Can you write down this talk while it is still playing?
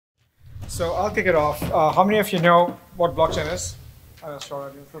So I'll kick it off. How many of you know what blockchain is? Sure,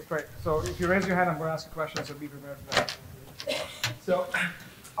 I do. That's great. So if you raise your hand, I'm going to ask you questions, so be prepared for that. So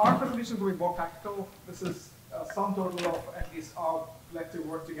our presentations will be more practical. This is a sum total of at least our collective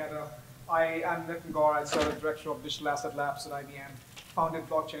work together. I am Nitin Gaur. I serve as Director of Digital Asset Labs at IBM, founded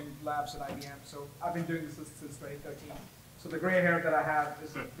Blockchain Labs at IBM. So I've been doing this since 2013. So the gray hair that I have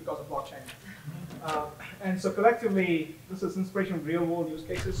is because of blockchain. And so collectively, this is inspiration of real world use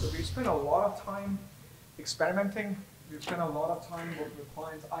cases. So we spent a lot of time experimenting. We've spent a lot of time working with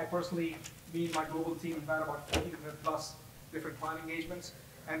clients. I personally, me and my global team have had about 1,500 plus different client engagements,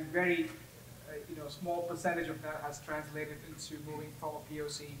 and very small percentage of that has translated into moving from a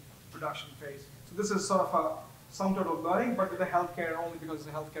POC production phase. So this is sort of a sum total of learning, but with the healthcare, only because it's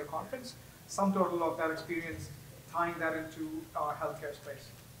a healthcare conference, sum total of that experience, tying that into our healthcare space.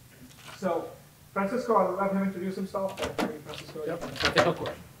 So Francisco, I'll let him introduce himself. Francisco. Yep.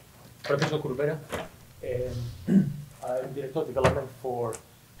 Francisco Curbera. I'm Director of Development for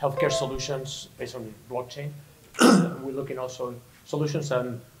Healthcare Solutions based on blockchain. We're looking also solutions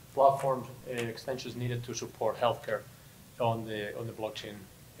and platform extensions needed to support healthcare on the blockchain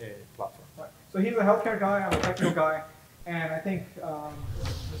platform. Right. So he's a healthcare guy, I'm a technical guy, and I think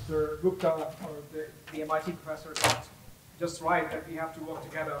Mr. Gupta, or the MIT professor, got just right that we have to work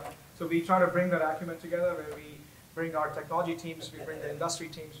together. So we try to bring that acumen together, where we bring our technology teams, we bring the industry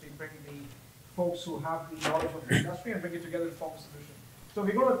teams, we bring the folks who have the knowledge of the industry and bring it together to form a solution. So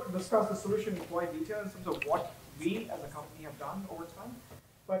we're going to discuss the solution in quite detail in terms of what we as a company have done over time.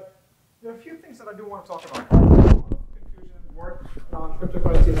 But there are a few things that I do want to talk about. There's a lot of confusion and work on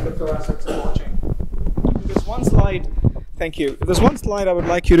cryptocurrencies, crypto assets, and blockchain. There's one slide, thank you. There's one slide I would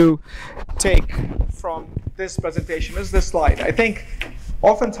like you to take from this presentation is this slide. I think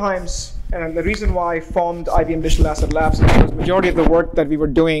oftentimes, and the reason why I formed IBM Digital Asset Labs is because the majority of the work that we were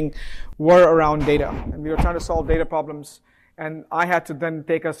doing were around data. And we were trying to solve data problems. And I had to then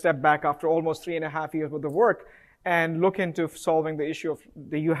take a step back after almost 3.5 years worth of work and look into solving the issue of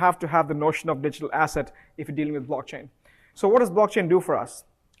you have to have the notion of digital asset if you're dealing with blockchain. So what does blockchain do for us?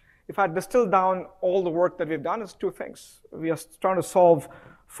 If I distill down all the work that we've done, it's two things. We are trying to solve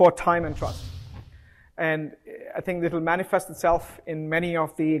for time and trust. And I think it will manifest itself in many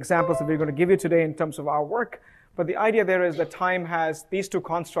of the examples that we're going to give you today in terms of our work. But the idea there is that time has, these two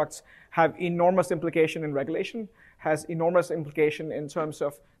constructs have enormous implication in regulation, has enormous implication in terms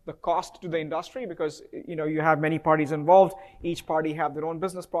of the cost to the industry, because you have many parties involved. Each party have their own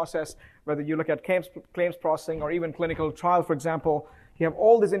business process, whether you look at claims processing or even clinical trial, for example. You have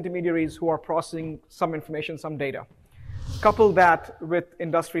all these intermediaries who are processing some information, some data. Couple that with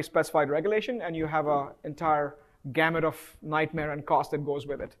industry-specified regulation, and you have an entire gamut of nightmare and cost that goes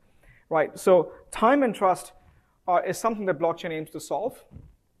with it. Right? So time and trust is something that blockchain aims to solve,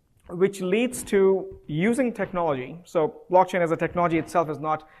 which leads to using technology. So blockchain as a technology itself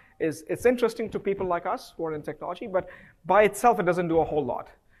it's interesting to people like us who are in technology, but by itself it doesn't do a whole lot.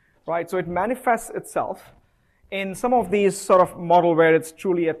 Right? So it manifests itself in some of these sort of model where it's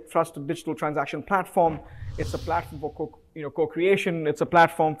truly a trusted digital transaction platform. It's a platform for co-creation. It's a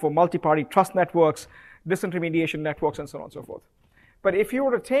platform for multi-party trust networks, disintermediation networks, and so on and so forth. But if you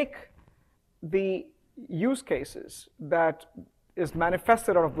were to take the use cases that is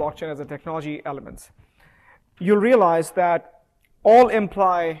manifested out of blockchain as a technology elements, you'll realize that all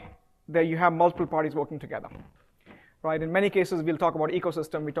imply that you have multiple parties working together. Right? In many cases, we'll talk about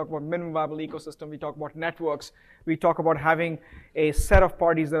ecosystem, we talk about minimum viable ecosystem, we talk about networks, we talk about having a set of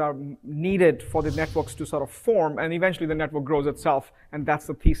parties that are needed for the networks to sort of form, and eventually the network grows itself, and that's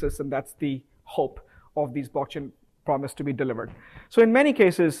the thesis, and that's the hope of these blockchain promise to be delivered. So in many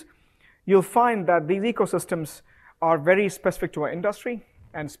cases, you'll find that these ecosystems are very specific to our industry,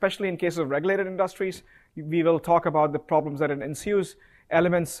 and especially in cases of regulated industries, we will talk about the problems that it ensues,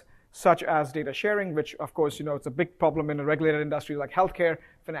 elements such as data sharing, which of course, it's a big problem in a regulated industry like healthcare,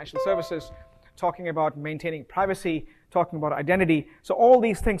 financial services, talking about maintaining privacy, talking about identity. So all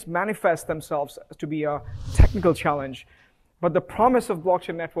these things manifest themselves to be a technical challenge. But the promise of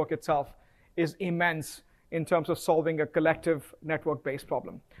blockchain network itself is immense in terms of solving a collective network-based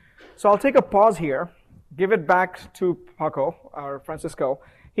problem. So I'll take a pause here, give it back to Paco, or Francisco.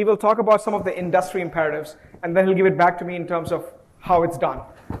 He will talk about some of the industry imperatives, and then he'll give it back to me in terms of how it's done.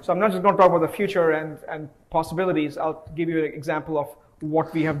 So I'm not just going to talk about the future and possibilities. I'll give you an example of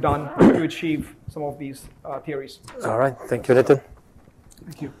what we have done to achieve some of these theories. All right. Thank you, Nitin.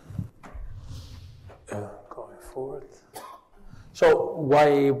 Thank you. Going forward. So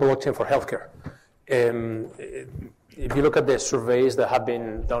why blockchain for healthcare? If you look at the surveys that have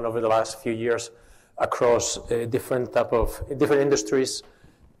been done over the last few years across different industries,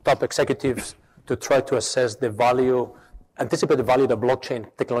 top executives to try to assess the value, anticipate the value that blockchain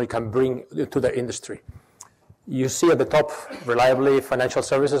technology can bring to the industry. You see at the top, reliably, financial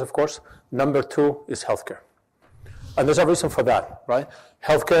services, of course. Number 2 is healthcare. And there's a reason for that, right?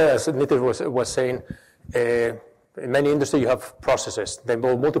 Healthcare, as Nitin was saying, in many industries you have processes. They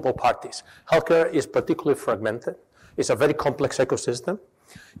involve multiple parties. Healthcare is particularly fragmented. It's a very complex ecosystem.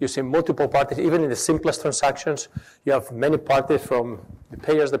 You see multiple parties. Even in the simplest transactions, you have many parties from the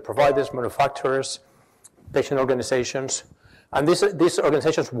payers, the providers, manufacturers, patient organizations. And these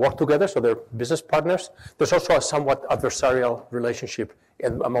organizations work together, so they're business partners. There's also a somewhat adversarial relationship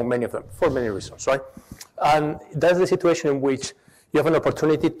among many of them, for many reasons, right? And that's the situation in which you have an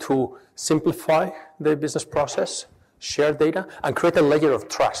opportunity to simplify the business process, share data, and create a layer of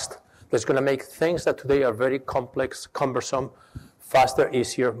trust that's going to make things that today are very complex, cumbersome, faster,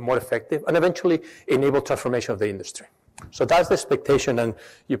 easier, more effective, and eventually enable transformation of the industry. So that's the expectation, and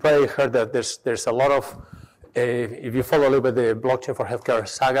you probably heard that there's a lot of, if you follow a little bit the blockchain for healthcare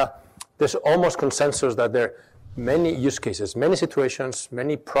saga, there's almost consensus that there are many use cases, many situations,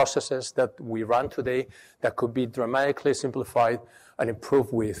 many processes that we run today that could be dramatically simplified and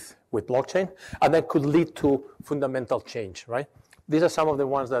improved with blockchain, and that could lead to fundamental change, right? These are some of the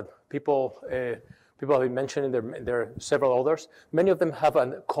ones that people have been mentioning. There are several others. Many of them have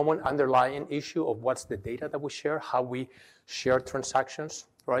a common underlying issue of what's the data that we share, how we share transactions,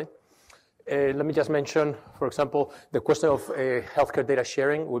 right? Let me just mention, for example, the question of healthcare data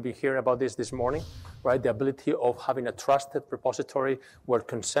sharing. We'll be hearing about this morning, right? The ability of having a trusted repository where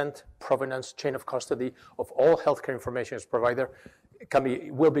consent, provenance, chain of custody of all healthcare information is provided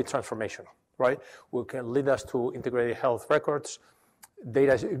will be transformational, right? Will can lead us to integrated health records,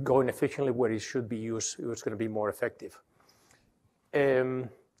 data going efficiently where it should be used. It's going to be more effective. Provider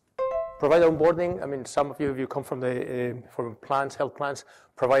onboarding. I mean, some of you come from from plans, health plans.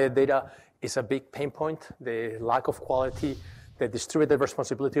 Provider data is a big pain point. The lack of quality, the distributed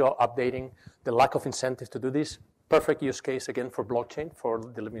responsibility of updating, the lack of incentives to do this. Perfect use case again for blockchain for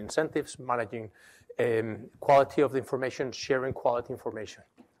delivering incentives, managing quality of the information, sharing quality information,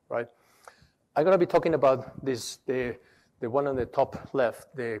 right? I'm going to be talking about this. The one on the top left,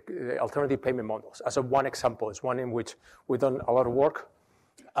 the alternative payment models, as one example. It's one in which we've done a lot of work.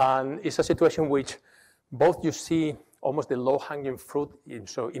 And it's a situation in which both you see almost the low-hanging fruit,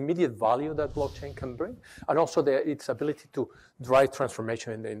 so immediate value that blockchain can bring, and also its ability to drive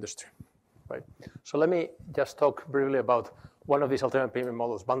transformation in the industry, right? So let me just talk briefly about one of these alternative payment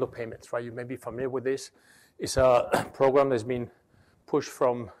models, bundle payments, right? You may be familiar with this. It's a program that's been pushed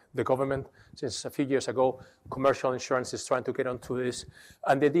from the government since a few years ago. Commercial insurance is trying to get onto this.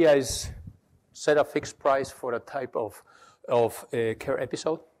 And the idea is set a fixed price for a type of care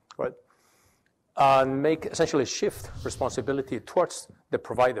episode, right? And make essentially shift responsibility towards the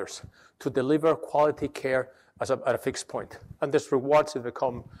providers to deliver quality care at a fixed point. And there's rewards if they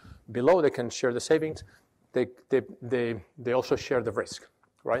come below, they can share the savings. They also share the risk,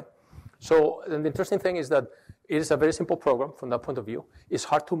 right? So and the interesting thing is that it is a very simple program from that point of view. It's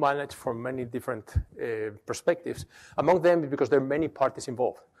hard to manage from many different perspectives. Among them, because there are many parties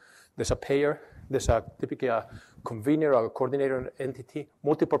involved. There's a payer, there's typically a convener or a coordinator entity,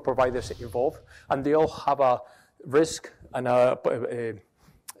 multiple providers involved, and they all have a risk and a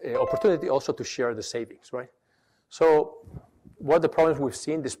opportunity also to share the savings, right? So what are the problems we've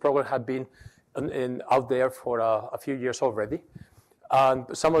seen? This program had been out there for a few years already. And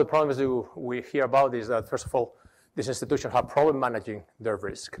some of the problems we hear about is that, first of all, these institutions have problem managing their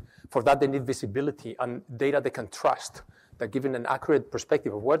risk. For that, they need visibility and data they can trust, that giving an accurate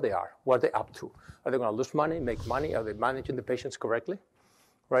perspective of where they are, what they're up to. Are they going to lose money, make money? Are they managing the patients correctly,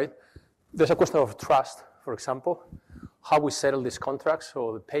 right? There's a question of trust, for example, how we settle these contracts.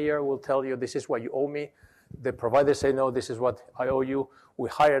 So the payer will tell you, this is what you owe me. The providers say, no, this is what I owe you. We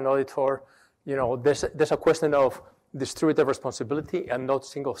hire an auditor. You know, there's a question of distributed responsibility and not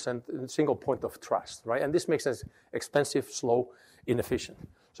single point of trust, right? And this makes us expensive, slow, inefficient.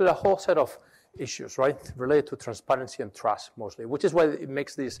 So the whole set of issues, right, related to transparency and trust mostly, which is why it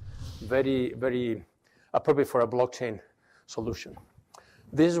makes this very, very appropriate for a blockchain solution.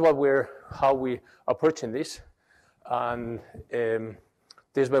 This is how we approaching this, and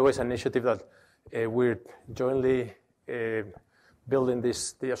this, by the way, is an initiative that we're jointly building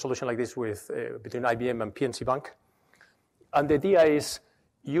a solution like this between IBM and PNC Bank. And the idea is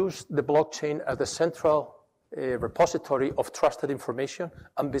use the blockchain as the central repository of trusted information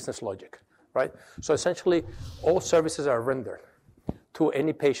and business logic, right? So essentially, all services are rendered to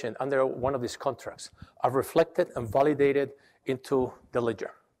any patient under one of these contracts are reflected and validated into the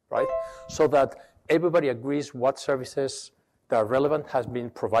ledger, right? So that everybody agrees what services that are relevant has been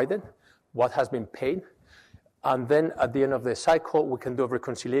provided, what has been paid, and then at the end of the cycle, we can do a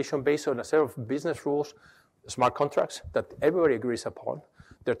reconciliation based on a set of business rules, smart contracts that everybody agrees upon.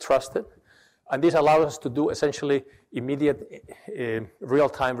 They're trusted. And this allows us to do essentially immediate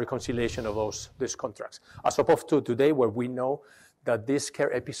real-time reconciliation of these contracts, as opposed to today where we know that these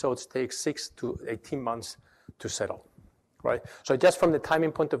care episodes take 6 to 18 months to settle, right? So just from the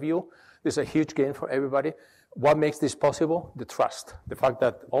timing point of view, this is a huge gain for everybody. What makes this possible? The trust. The fact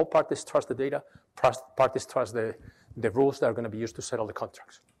that all parties trust the data, parties trust the rules that are going to be used to settle the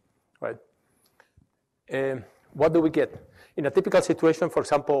contracts, right? What do we get? In a typical situation, for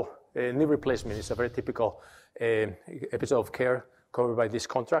example, knee replacement is a very typical episode of care covered by these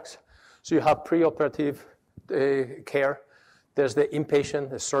contracts. So you have preoperative care. There's the inpatient,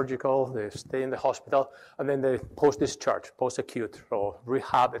 the surgical, the stay in the hospital, and then the post-discharge, post-acute, or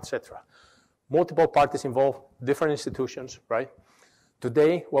rehab, etc. Multiple parties involved, different institutions, right?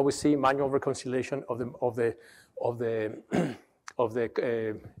 Today, what we see, manual reconciliation of the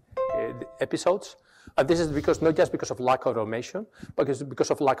episodes. And this is because not just because of lack of automation, but it's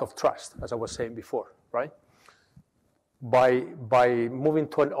because of lack of trust, as I was saying before, right? By moving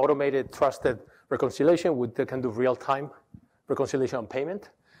to an automated, trusted reconciliation, we can do real-time reconciliation on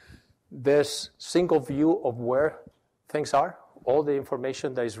payment. There's single view of where things are, all the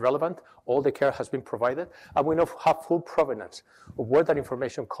information that is relevant, all the care has been provided, and we have full provenance of where that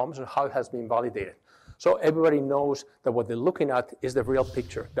information comes and how it has been validated. So everybody knows that what they're looking at is the real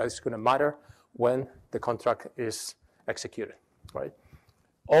picture that is going to matter when the contract is executed, right?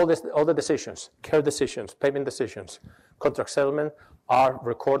 All the decisions, care decisions, payment decisions, contract settlement are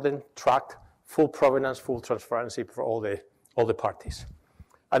recorded, tracked, full provenance, full transparency for all the parties.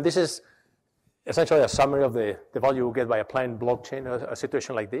 And this is essentially a summary of the value we get by applying blockchain in a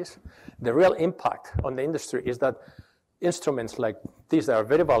situation like this. The real impact on the industry is that instruments like these that are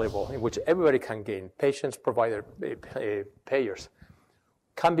very valuable, in which everybody can gain, patients, providers, payers,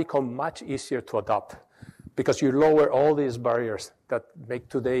 can become much easier to adopt because you lower all these barriers that make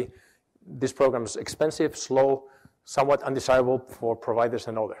today these programs expensive, slow, somewhat undesirable for providers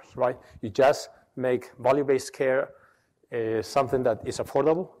and others, right? You just make value-based care something that is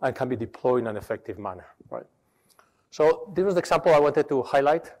affordable and can be deployed in an effective manner, right? So this was the example I wanted to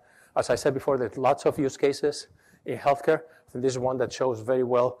highlight. As I said before, there's lots of use cases in healthcare, and this is one that shows very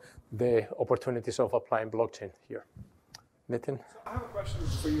well the opportunities of applying blockchain here. Nitin? So I have a question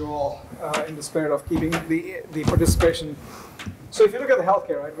for you all in the spirit of keeping the participation. So if you look at the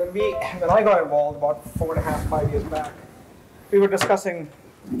healthcare, right, when I got involved about 4.5, 5 years back, we were discussing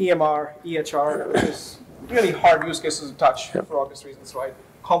EMR, EHR, which is really hard use cases to touch for obvious reasons, right?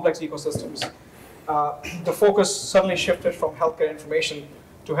 Complex ecosystems. The focus suddenly shifted from healthcare information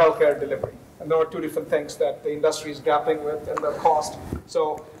to healthcare delivery. And there are two different things that the industry is grappling with and the cost.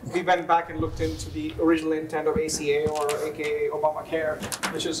 So we went back and looked into the original intent of ACA, or AKA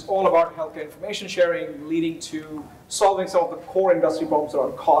Obamacare, which is all about healthcare information sharing, leading to solving some of the core industry problems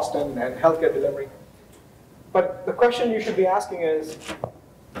around cost and healthcare delivery. But the question you should be asking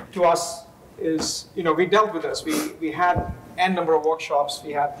to us is, we dealt with this. We had N number of workshops.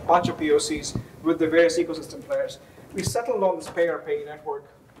 We had a bunch of POCs with the various ecosystem players. We settled on this pay-or-pay network.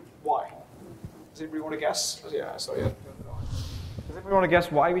 Why? Does anybody want to guess? Yeah, so yeah. Does anybody want to guess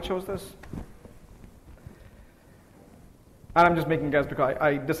why we chose this? And I'm just making a guess because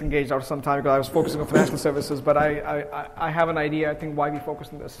I disengaged after some time because I was focusing on financial services, but I have an idea, I think, why we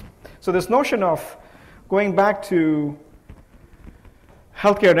focused on this. So this notion of going back to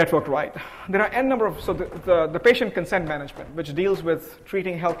healthcare network, right? There are N number of, so the patient consent management, which deals with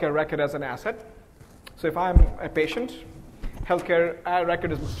treating healthcare record as an asset. So if I'm a patient, healthcare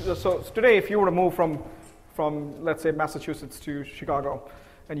record is, so today if you were to move from let's say Massachusetts to Chicago,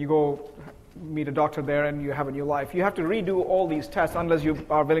 and you go meet a doctor there and you have a new life, you have to redo all these tests unless you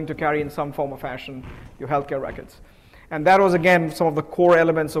are willing to carry in some form or fashion your healthcare records. And that was, again, some of the core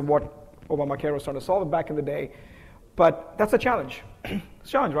elements of what Obamacare was trying to solve back in the day. But that's a challenge. It's a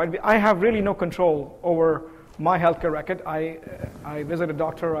challenge, right? I have really no control over my healthcare record. I visit a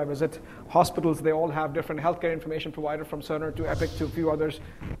doctor, I visit hospitals, they all have different healthcare information providers, from Cerner to Epic to a few others,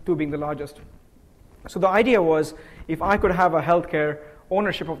 two being the largest. So the idea was, if I could have a healthcare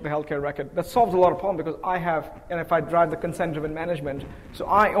ownership of the healthcare record, that solves a lot of problems because I have, and if I drive the consent-driven management, so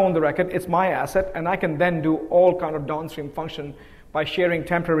I own the record, it's my asset, and I can then do all kind of downstream function by sharing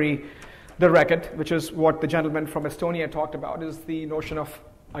temporary the record, which is what the gentleman from Estonia talked about, is the notion of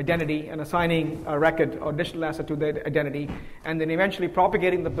identity and assigning a record or digital asset to the identity, and then eventually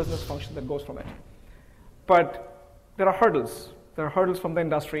propagating the business function that goes from it. But there are hurdles. There are hurdles from the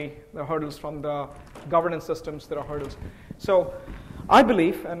industry. There are hurdles from the governance systems. There are hurdles. So I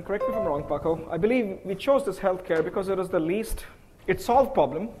believe, and correct me if I'm wrong, Paco, I believe we chose this healthcare because it is the least, it solved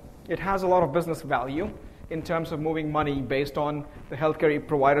problem. It has a lot of business value in terms of moving money based on the healthcare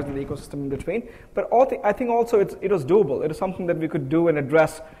providers and the ecosystem in between. But I think also it was doable. It is something that we could do and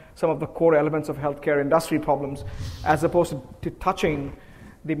address some of the core elements of healthcare industry problems, as opposed to touching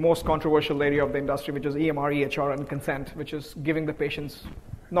the most controversial area of the industry, which is EMR, EHR, and consent, which is giving the patients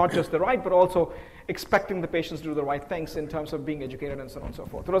not just the right, but also expecting the patients to do the right things in terms of being educated and so on and so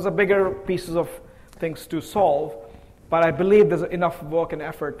forth. There was a bigger pieces of things to solve, but I believe there's enough work and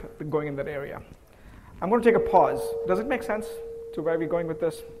effort going in that area. I'm going to take a pause. Does it make sense to where we're going with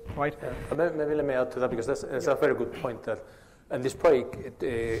this? Right? Maybe let me add to that, because that's a very good point. That, and this probably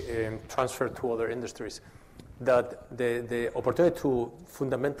transferred to other industries, that the opportunity to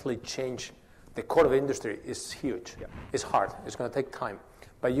fundamentally change the core of the industry is huge. Yeah. It's hard. It's going to take time.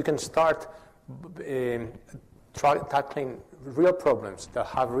 But you can start tackling real problems that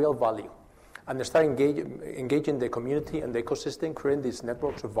have real value. And they start engaging the community and the ecosystem, creating these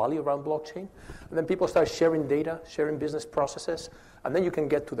networks of value around blockchain. And then people start sharing data, sharing business processes, and then you can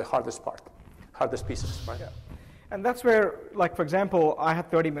get to the hardest part, hardest pieces, right? Yeah. And that's where, like, for example, I had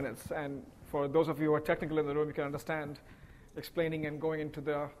 30 minutes. And for those of you who are technical in the room, you can understand explaining and going into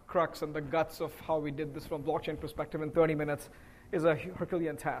the crux and the guts of how we did this from a blockchain perspective in 30 minutes is a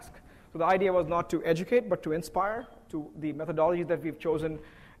Herculean task. So the idea was not to educate, but to inspire. To the methodology that we've chosen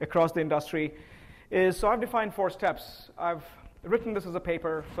across the industry is, so I've defined 4 steps. I've written this as a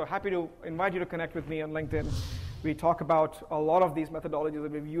paper, so happy to invite you to connect with me on LinkedIn. We talk about a lot of these methodologies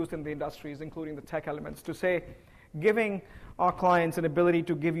that we've used in the industries, including the tech elements, to say, giving our clients an ability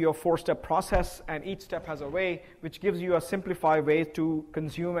to give you a 4-step process, and each step has a way, which gives you a simplified way to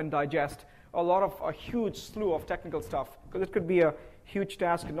consume and digest a huge slew of technical stuff, because it could be a huge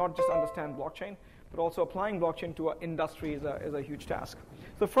task to not just understand blockchain, but also applying blockchain to an industry is a huge task.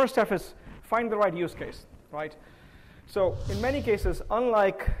 So the first step is find the right use case, right? So in many cases,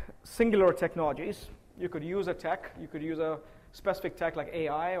 unlike singular technologies, you could use a tech, you could use a specific tech like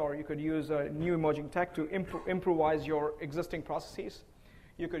AI, or you could use a new emerging tech to improvise your existing processes.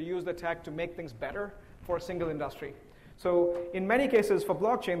 You could use the tech to make things better for a single industry. So in many cases for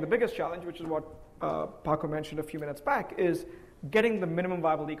blockchain, the biggest challenge, which is what Paco mentioned a few minutes back, is getting the minimum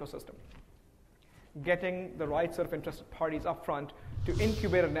viable ecosystem. Getting the right set of interested parties up front to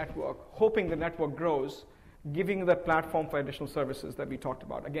incubate a network, hoping the network grows, giving the platform for additional services that we talked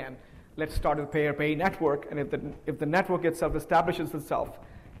about. Again, let's start with a payer-pay network, and if the network itself establishes itself,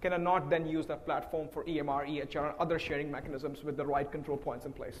 can I not then use that platform for EMR, EHR, and other sharing mechanisms with the right control points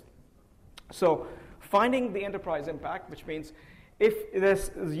in place? So finding the enterprise impact, which means if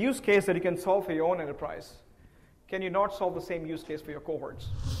there's a use case that you can solve for your own enterprise, can you not solve the same use case for your cohorts?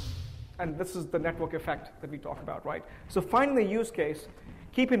 And this is the network effect that we talk about, right? So finding the use case,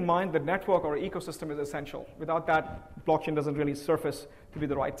 keep in mind that network or ecosystem is essential. Without that, blockchain doesn't really surface to be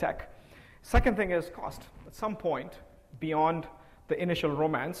the right tech. Second thing is cost. At some point, beyond the initial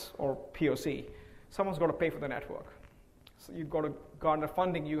romance or POC, someone's got to pay for the network. So you've got to garner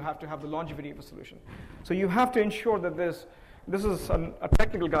funding. You have to have the longevity of a solution. So you have to ensure that this is a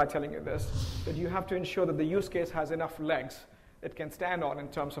technical guy telling you this, that you have to ensure that the use case has enough legs it can stand on in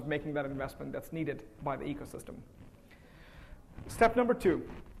terms of making that investment that's needed by the ecosystem. Step number 2,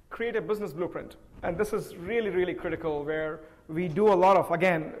 create a business blueprint. And this is really, really critical, where we do a lot of,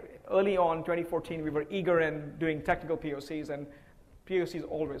 again, early on, 2014, we were eager in doing technical POCs, and POCs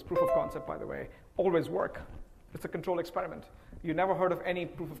always, proof of concept, by the way, always work. It's a controlled experiment. You never heard of any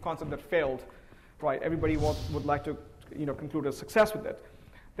proof of concept that failed, right? Everybody would like to conclude a success with it.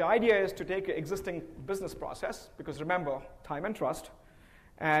 The idea is to take an existing business process, because remember, time and trust,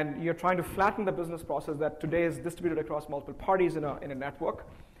 and you're trying to flatten the business process that today is distributed across multiple parties in a network.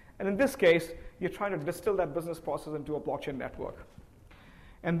 And in this case, you're trying to distill that business process into a blockchain network.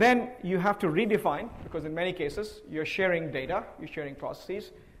 And then you have to redefine, because in many cases, you're sharing data, you're sharing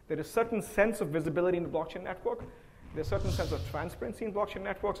processes. There is a certain sense of visibility in the blockchain network. There's a certain sense of transparency in blockchain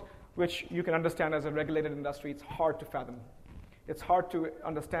networks, which you can understand as a regulated industry. It's hard to fathom. It's hard to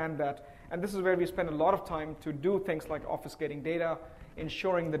understand that, and this is where we spend a lot of time to do things like obfuscating data,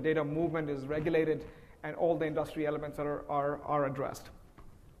 ensuring the data movement is regulated, and all the industry elements that are addressed.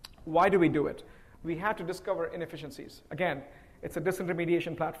 Why do we do it? We have to discover inefficiencies. Again, it's a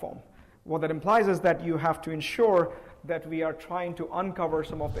disintermediation platform. What that implies is that you have to ensure that we are trying to uncover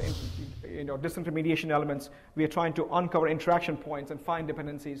some of the disintermediation elements. We are trying to uncover interaction points and find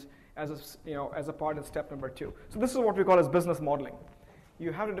dependencies as a part of step number 2. So this is what we call as business modeling.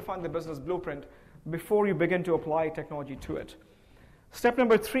 You have to define the business blueprint before you begin to apply technology to it. Step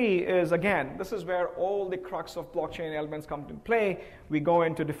number 3 is, again, this is where all the crux of blockchain elements come into play. We go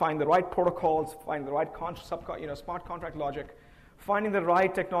in to define the right protocols, find the right smart contract logic, finding the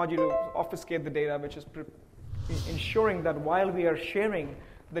right technology to obfuscate the data, which is ensuring that while we are sharing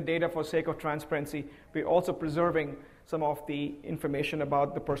the data for sake of transparency, we're also preserving some of the information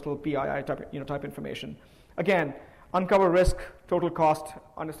about the personal PII type information. Again, uncover risk, total cost,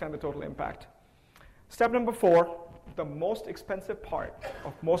 understand the total impact. Step number 4, the most expensive part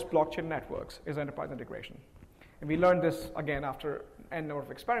of most blockchain networks is enterprise integration. And we learned this, again, after n number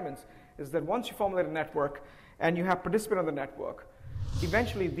of experiments, is that once you formulate a network and you have participants on the network,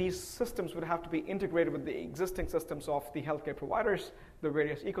 eventually these systems would have to be integrated with the existing systems of the healthcare providers, the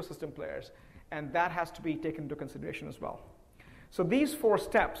various ecosystem players, and that has to be taken into consideration as well. So these 4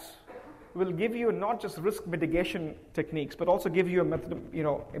 steps will give you not just risk mitigation techniques, but also give you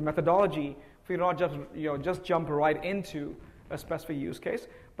a methodology for you not just jump right into a specific use case,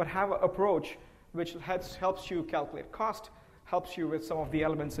 but have an approach which helps you calculate cost, helps you with some of the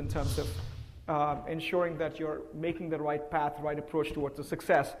elements in terms of ensuring that you're making the right path, right approach towards the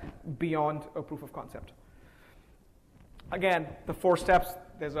success beyond a proof of concept. Again, the 4 steps,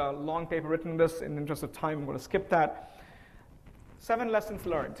 there's a long paper written on this. In the interest of time, I'm going to skip that. 7 lessons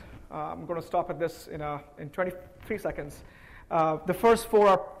learned. I'm going to stop at this in 23 seconds. The first 4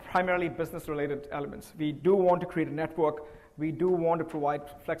 are primarily business-related elements. We do want to create a network. We do want to provide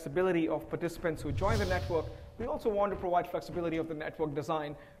flexibility of participants who join the network. We also want to provide flexibility of the network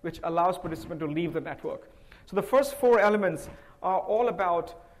design, which allows participants to leave the network. So the first 4 elements are all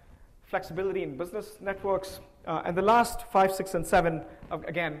about flexibility in business networks. And the last 5, 6, and 7,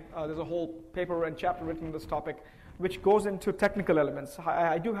 again, there's a whole paper and chapter written on this topic, which goes into technical elements.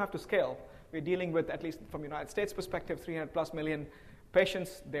 I do have to scale. We're dealing with, at least from the United States perspective, 300+ million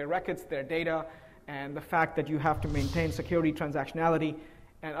patients, their records, their data, and the fact that you have to maintain security, transactionality,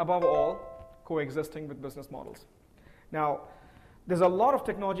 and above all, coexisting with business models. Now, there's a lot of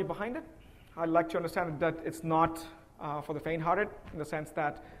technology behind it. I'd like to understand that it's not for the faint-hearted, in the sense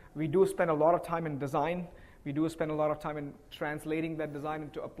that we do spend a lot of time in design. We do spend a lot of time in translating that design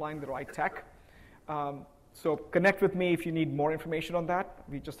into applying the right tech. So connect with me if you need more information on that.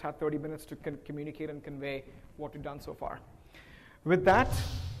 We just had 30 minutes to communicate and convey what we've done so far. With that,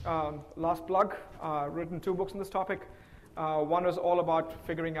 last plug, written 2 books on this topic. One is all about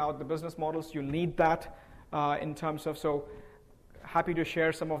figuring out the business models. You need that in terms of, so happy to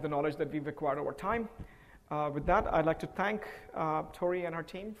share some of the knowledge that we've acquired over time. With that, I'd like to thank Tori and her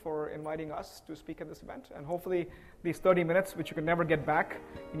team for inviting us to speak at this event. And hopefully these 30 minutes, which you can never get back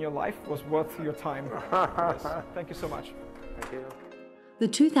in your life, was worth your time. Yes. Thank you so much. Thank you. The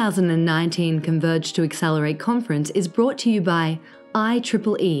 2019 Converge to Accelerate conference is brought to you by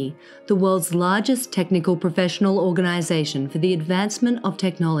IEEE, the world's largest technical professional organization for the advancement of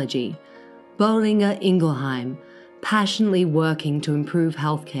technology. Boehringer Ingelheim, passionately working to improve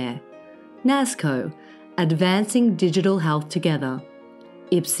healthcare. NASCO, advancing digital health together.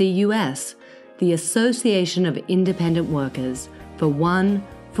 IPSI US, the Association of Independent Workers, for one,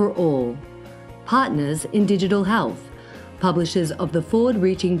 for all. Partners in Digital Health, publishers of the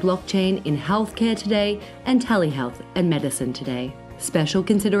forward-reaching blockchain in Healthcare Today and Telehealth and Medicine Today. Special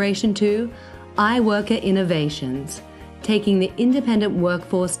consideration to iWorker Innovations, taking the independent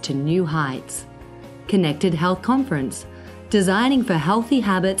workforce to new heights. Connected Health Conference, designing for healthy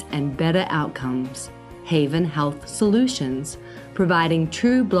habits and better outcomes. Haven Health Solutions, providing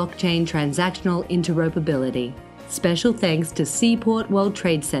true blockchain transactional interoperability. Special thanks to Seaport World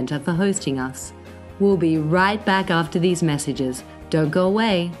Trade Center for hosting us. We'll be right back after these messages. Don't go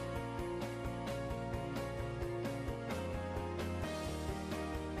away.